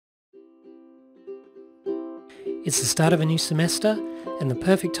It's the start of a new semester and the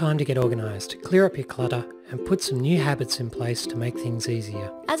perfect time to get organised, clear up your clutter and put some new habits in place to make things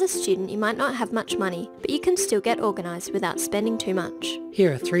easier. As a student, you might not have much money, but you can still get organised without spending too much.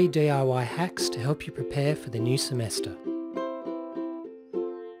 Here are 3 DIY hacks to help you prepare for the new semester.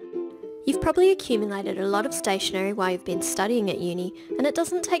 You've probably accumulated a lot of stationery while you've been studying at uni, and it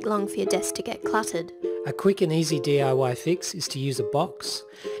doesn't take long for your desk to get cluttered. A quick and easy DIY fix is to use a box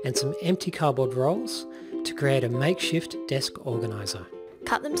and some empty cardboard rolls to create a makeshift desk organiser.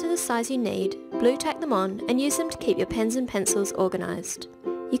 Cut them to the size you need, blue tack them on, and use them to keep your pens and pencils organised.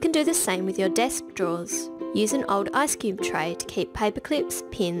 You can do the same with your desk drawers. Use an old ice cube tray to keep paper clips,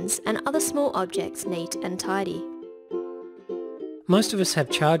 pins, and other small objects neat and tidy. Most of us have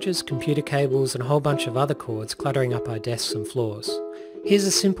chargers, computer cables and a whole bunch of other cords cluttering up our desks and floors. Here's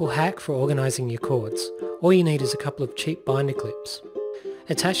a simple hack for organising your cords. All you need is a couple of cheap binder clips.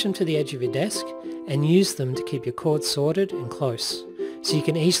 Attach them to the edge of your desk and use them to keep your cords sorted and close, so you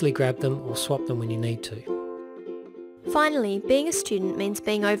can easily grab them or swap them when you need to. Finally, being a student means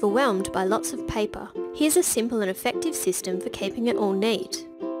being overwhelmed by lots of paper. Here's a simple and effective system for keeping it all neat.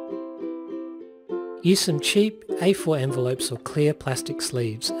 Use some cheap A4 envelopes or clear plastic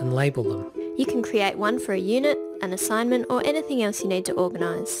sleeves and label them. You can create one for a unit, an assignment, or anything else you need to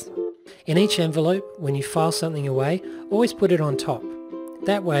organise. In each envelope, when you file something away, always put it on top.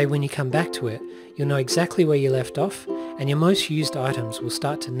 That way, when you come back to it, you'll know exactly where you left off, and your most used items will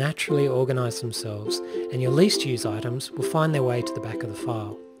start to naturally organise themselves, and your least used items will find their way to the back of the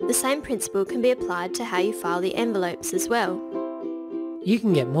file. The same principle can be applied to how you file the envelopes as well. You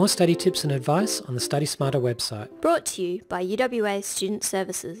can get more study tips and advice on the STUDYSmarter website. Brought to you by UWA Student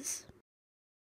Services.